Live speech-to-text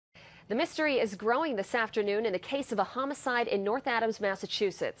The mystery is growing this afternoon in the case of a homicide in North Adams,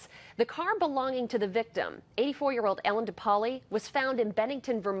 Massachusetts. The car belonging to the victim, 84-year-old Ellen DePaoli, was found in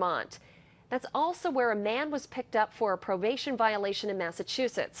Bennington, Vermont. That's also where a man was picked up for a probation violation in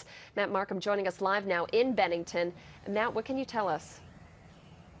Massachusetts. Matt Markham joining us live now in Bennington. Matt, what can you tell us?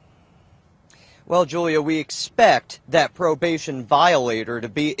 Well, Julia, we expect that probation violator to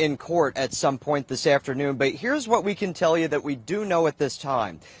be in court at some point this afternoon, but here's what we can tell you that we do know at this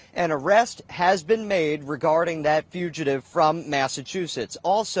time. An arrest has been made regarding that fugitive from Massachusetts.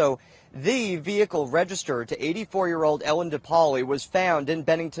 Also, the vehicle registered to 84-year-old Ellen DePaoli was found in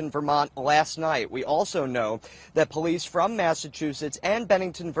Bennington, Vermont last night. We also know that police from Massachusetts and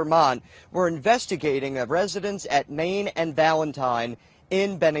Bennington, Vermont were investigating a residence at Main and Valentine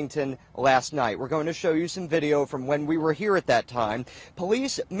in Bennington last night. We're going to show you some video from when we were here at that time.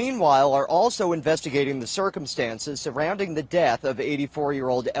 Police, meanwhile, are also investigating the circumstances surrounding the death of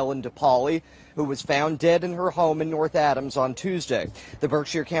 84-year-old Ellen DePaoli, who was found dead in her home in North Adams on Tuesday. The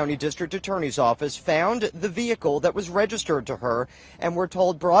Berkshire County District Attorney's Office found the vehicle that was registered to her and we're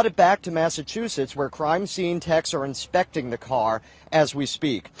told brought it back to Massachusetts, where crime scene techs are inspecting the car as we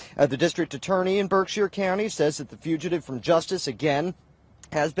speak. The District Attorney in Berkshire County says that the fugitive from justice, again,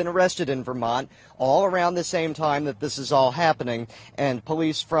 has been arrested in Vermont all around the same time that this is all happening, and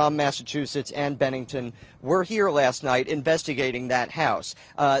police from Massachusetts and Bennington were here last night investigating that house.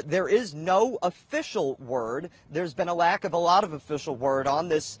 There is no official word. There's been a lack of a lot of official word on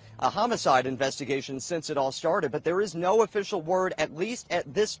this homicide investigation since it all started, but there is no official word, at least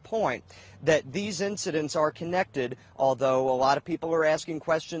at this point, that these incidents are connected, although a lot of people are asking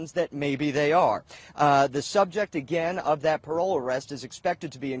questions that maybe they are. The subject, again, of that parole arrest is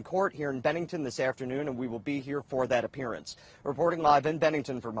expected to be in court here in Bennington this afternoon, and we will be here for that appearance. Reporting live in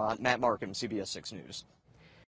Bennington, Vermont, Matt Markham, CBS 6 News.